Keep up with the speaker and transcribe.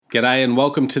G'day and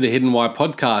welcome to the Hidden Why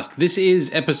podcast. This is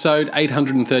episode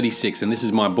 836 and this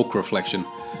is my book reflection.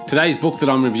 Today's book that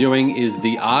I'm reviewing is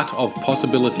The Art of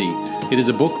Possibility. It is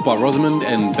a book by Rosamund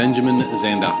and Benjamin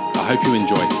Zander. I hope you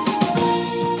enjoy.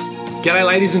 G'day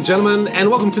ladies and gentlemen and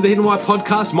welcome to the Hidden Why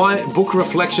podcast, my book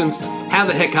reflections. How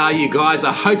the heck are you guys?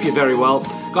 I hope you're very well.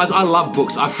 Guys, I love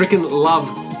books. I freaking love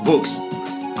books.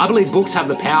 I believe books have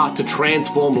the power to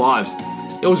transform lives.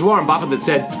 It was Warren Buffett that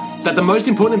said that the most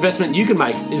important investment you can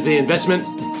make is the investment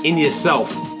in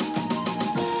yourself.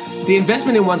 The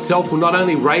investment in oneself will not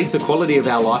only raise the quality of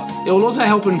our life, it will also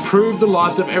help improve the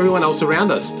lives of everyone else around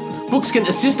us. Books can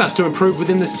assist us to improve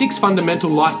within the 6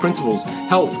 fundamental life principles: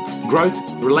 health, growth,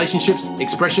 relationships,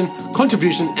 expression,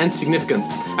 contribution, and significance.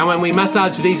 And when we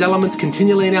massage these elements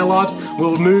continually in our lives,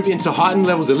 we'll move into heightened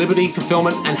levels of liberty,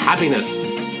 fulfillment, and happiness.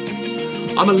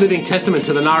 I'm a living testament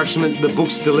to the nourishment the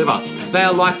books deliver. They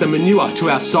are like the manure to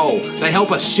our soul. They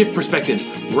help us shift perspectives,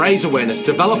 raise awareness,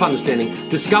 develop understanding,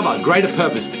 discover greater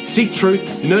purpose, seek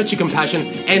truth, nurture compassion,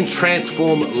 and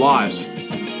transform lives.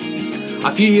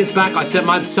 A few years back, I set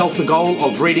myself the goal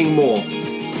of reading more.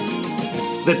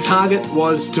 The target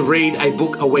was to read a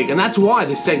book a week, and that's why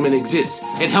this segment exists.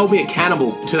 It held me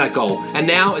accountable to that goal, and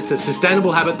now it's a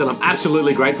sustainable habit that I'm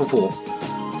absolutely grateful for.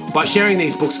 By sharing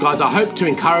these books, guys, I hope to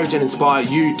encourage and inspire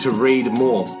you to read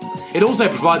more. It also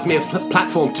provides me a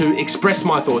platform to express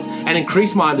my thoughts and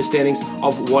increase my understandings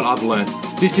of what I've learned.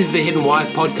 This is the Hidden Why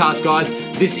podcast, guys.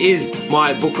 This is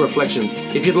my book reflections.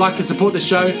 If you'd like to support the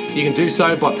show, you can do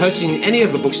so by purchasing any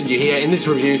of the books that you hear in this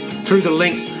review through the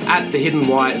links at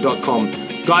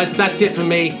thehiddenwhy.com. Guys, that's it for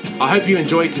me. I hope you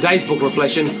enjoyed today's book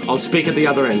reflection. I'll speak at the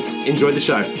other end. Enjoy the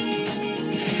show.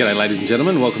 G'day ladies and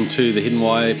gentlemen, welcome to the Hidden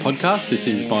Why podcast. This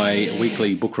is my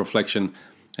weekly book reflection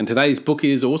and today's book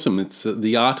is awesome. It's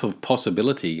The Art of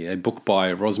Possibility, a book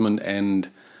by Rosamund and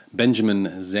Benjamin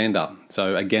Zander.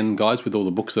 So again guys, with all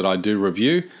the books that I do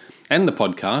review and the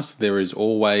podcast, there is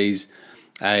always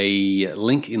a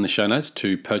link in the show notes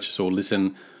to purchase or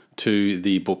listen to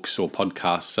the books or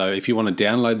podcasts. So if you want to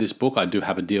download this book, I do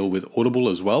have a deal with Audible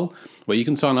as well, where you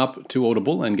can sign up to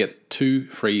Audible and get 2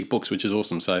 free books, which is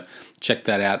awesome. So check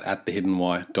that out at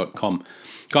thehiddenwhy.com.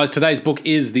 Guys, today's book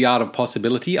is The Art of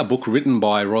Possibility, a book written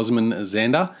by Rosamund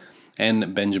Zander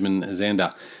and Benjamin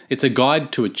Zander. It's a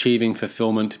guide to achieving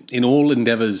fulfillment in all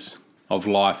endeavors of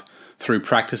life through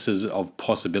practices of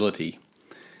possibility.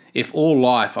 If all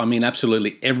life, I mean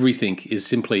absolutely everything, is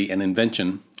simply an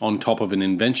invention on top of an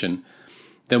invention,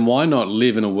 then why not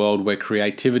live in a world where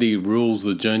creativity rules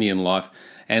the journey in life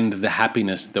and the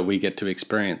happiness that we get to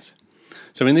experience?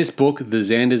 So in this book, the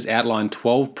Zanders outline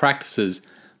 12 practices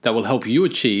that will help you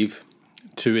achieve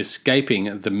to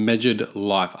escaping the measured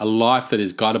life, a life that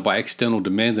is guided by external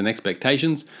demands and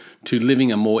expectations, to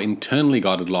living a more internally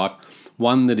guided life,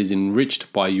 one that is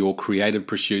enriched by your creative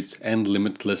pursuits and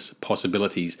limitless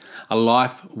possibilities, a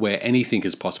life where anything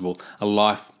is possible, a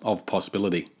life of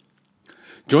possibility.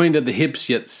 Joined at the hips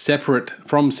yet separate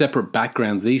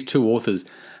backgrounds, these 2 authors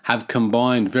have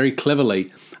combined very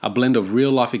cleverly a blend of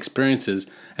real life experiences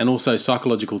and also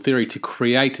psychological theory to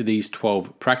create these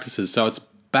 12 practices. So it's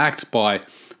backed by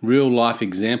real life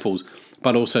examples,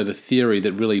 but also the theory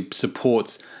that really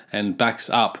supports and backs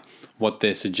up what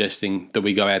they're suggesting that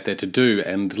we go out there to do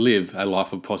and live a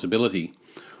life of possibility.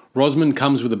 Rosamund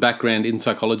comes with a background in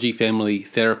psychology, family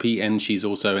therapy, and she's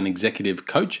also an executive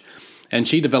coach. And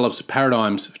she develops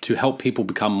paradigms to help people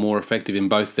become more effective in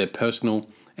both their personal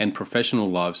and professional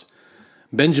lives.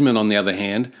 Benjamin, on the other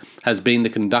hand, has been the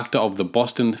conductor of the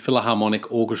Boston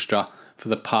Philharmonic Orchestra for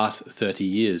the past 30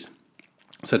 years.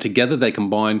 So together they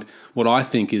combined what I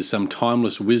think is some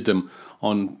timeless wisdom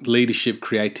on leadership,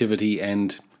 creativity,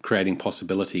 and creating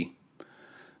possibility.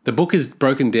 The book is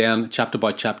broken down chapter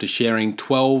by chapter, sharing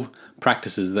 12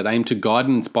 practices that aim to guide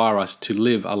and inspire us to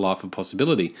live a life of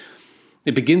possibility.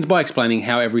 It begins by explaining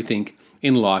how everything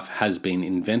in life has been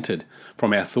invented,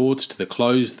 from our thoughts to the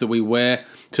clothes that we wear,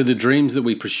 to the dreams that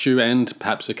we pursue and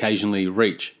perhaps occasionally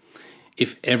reach.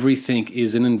 If everything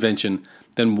is an invention,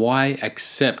 then why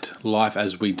accept life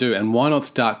as we do? And why not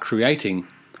start creating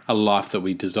a life that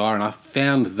we desire? And I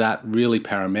found that really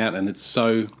paramount, and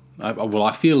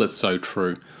I feel it's so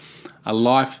true. A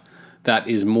life that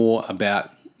is more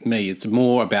about me, it's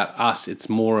more about us, it's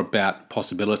more about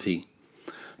possibility.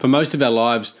 For most of our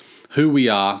lives, who we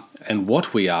are and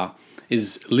what we are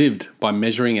is lived by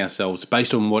measuring ourselves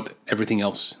based on what everything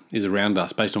else is around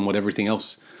us, based on what everyone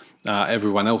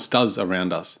else does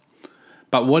around us.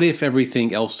 But what if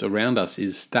everything else around us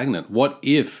is stagnant? What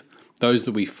if those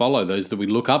that we follow, those that we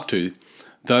look up to,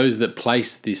 those that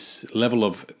place this level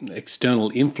of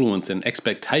external influence and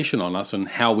expectation on us on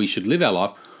how we should live our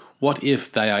life, what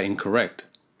if they are incorrect?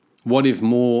 What if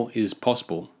more is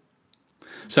possible?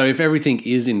 So if everything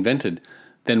is invented,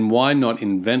 then why not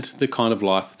invent the kind of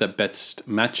life that best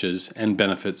matches and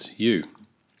benefits you?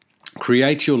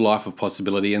 Create your life of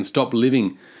possibility and stop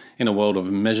living in a world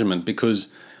of measurement,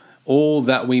 because all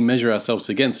that we measure ourselves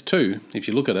against too, if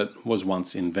you look at it, was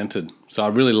once invented. So I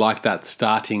really like that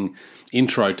starting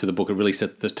intro to the book. It really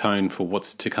sets the tone for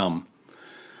what's to come.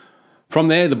 From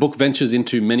there, the book ventures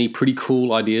into many pretty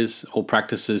cool ideas or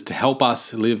practices to help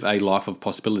us live a life of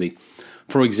possibility.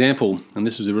 For example, and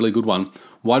this was a really good one,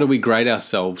 why do we grade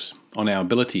ourselves on our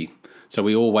ability? So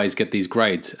we always get these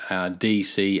grades, D,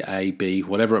 C, A, B,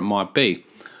 whatever it might be.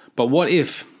 But what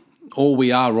if all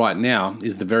we are right now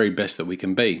is the very best that we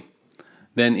can be?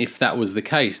 Then if that was the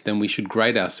case, then we should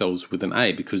grade ourselves with an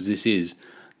A, because this is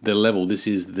the level, this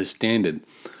is the standard.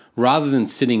 Rather than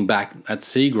sitting back at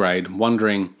C grade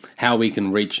wondering how we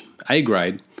can reach A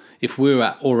grade, if we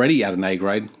were already at an A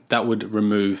grade, that would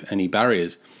remove any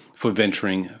barriers for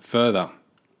venturing further.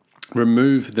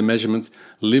 Remove the measurements,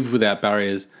 live without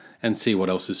barriers, and see what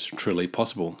else is truly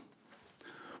possible.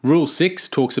 Rule 6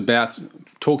 talks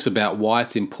about why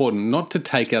it's important not to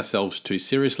take ourselves too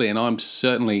seriously, and I'm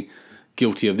certainly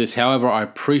guilty of this. However, I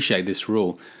appreciate this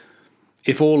rule.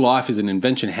 If all life is an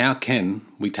invention, how can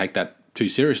we take that too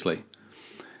seriously?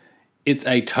 It's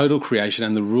a total creation,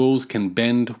 and the rules can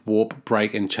bend, warp,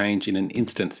 break, and change in an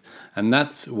instant. And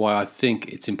that's why I think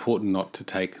it's important not to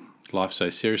take life so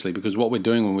seriously, because what we're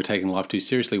doing when we're taking life too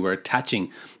seriously, we're attaching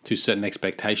to certain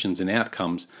expectations and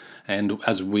outcomes. And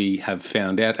as we have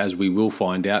found out, as we will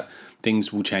find out,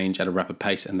 things will change at a rapid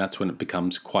pace, and that's when it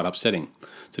becomes quite upsetting.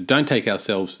 So don't take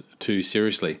ourselves too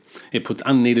seriously. It puts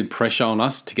unneeded pressure on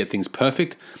us to get things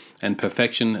perfect, and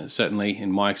perfection, certainly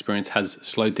in my experience, has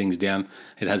slowed things down.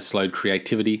 It has slowed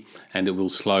creativity, and it will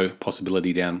slow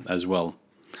possibility down as well.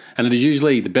 And it is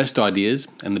usually the best ideas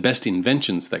and the best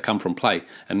inventions that come from play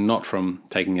and not from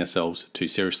taking ourselves too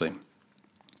seriously.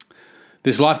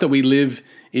 This life that we live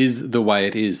is the way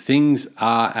it is. Things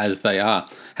are as they are.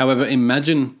 However,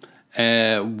 imagine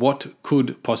what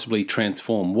could possibly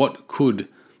transform, what could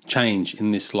change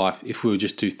in this life if we were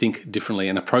just to think differently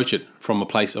and approach it from a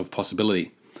place of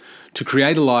possibility. To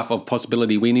create a life of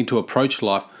possibility, we need to approach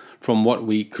life from what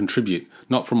we contribute,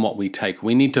 not from what we take.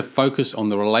 We need to focus on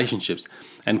the relationships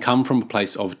and come from a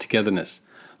place of togetherness.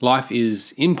 Life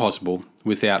is impossible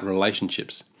without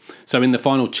relationships. So in the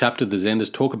final chapter, the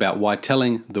Zenders talk about why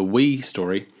telling the we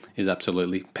story is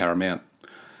absolutely paramount.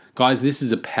 Guys, this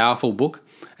is a powerful book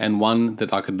and one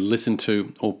that I could listen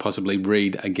to or possibly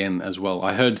read again as well.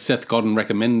 I heard Seth Godin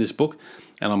recommend this book,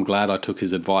 and I'm glad I took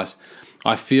his advice.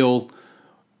 I feel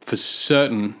for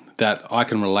certain that I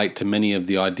can relate to many of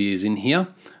the ideas in here,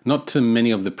 not to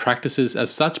many of the practices as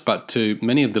such, but to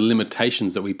many of the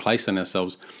limitations that we place on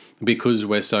ourselves because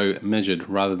we're so measured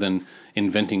rather than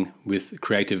inventing with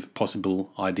creative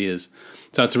possible ideas.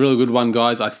 So it's a really good one,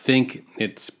 guys. I think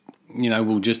it's,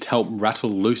 will just help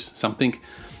rattle loose something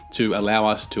to allow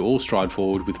us to all stride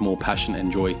forward with more passion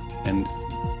and joy and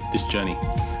this journey.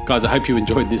 Guys, I hope you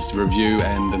enjoyed this review,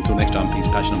 and until next time, peace,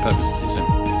 passion, and purpose. See you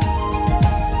soon.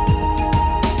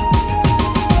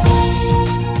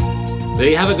 There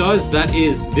you have it, guys. That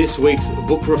is this week's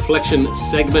book reflection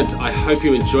segment. I hope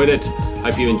you enjoyed it.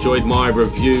 I hope you enjoyed my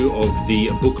review of the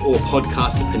book or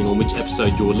podcast, depending on which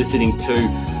episode you're listening to.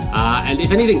 And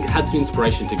if anything, had some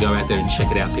inspiration to go out there and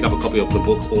check it out, pick up a copy of the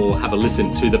book or have a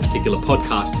listen to the particular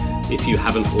podcast if you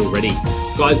haven't already.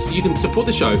 Guys, you can support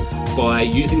the show by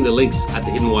using the links at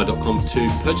thehiddenwhy.com to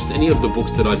purchase any of the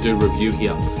books that I do review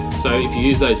here. So if you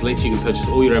use those links, you can purchase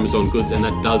all your Amazon goods, and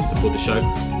that does support the show.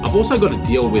 I've also got a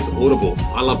deal with Audible.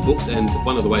 I love books, and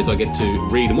one of the ways I get to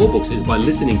read more books is by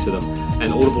listening to them.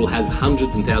 And Audible has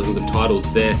hundreds and thousands of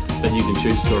titles there that you can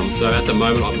choose from. So at the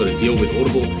moment, I've got a deal with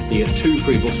Audible. You get 2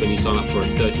 free books when you sign up for a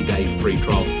 30-day free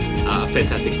trial. A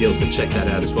fantastic deal, so check that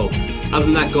out as well. Other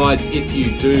than that, guys, if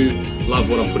you do love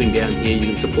what I'm putting down here, you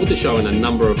can support the show in a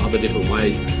number of other different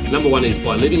ways. Number one is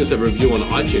by leaving us a review on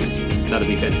iTunes. That'd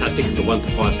be fantastic. It's a 1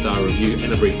 to 5 star review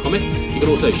and a brief comment. You can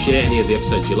also share any of the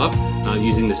episodes you love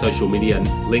using the social media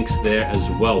links there as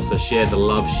well. So share the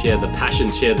love, share the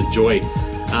passion, share the joy.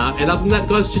 And other than that,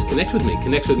 guys, just connect with me.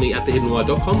 Connect with me at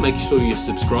thehiddenwhy.com. Make sure you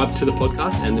subscribe to the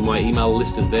podcast, and my email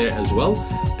listed there as well.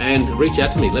 And reach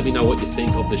out to me. Let me know what you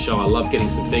think of the show. I love getting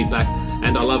some feedback,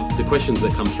 and I love the questions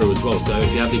that come through as well. So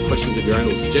if you have any questions of your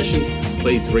own or suggestions,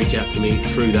 please reach out to me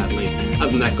through that link.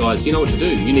 Other than that, guys, you know what to do.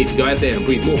 You need to go out there and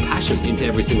breathe more passion into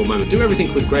every single moment. Do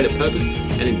everything with greater purpose,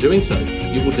 and in doing so,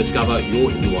 you will discover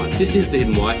your hidden why. This is The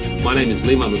Hidden Why. My name is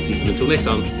Lee Munley, and until next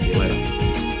time, see you later.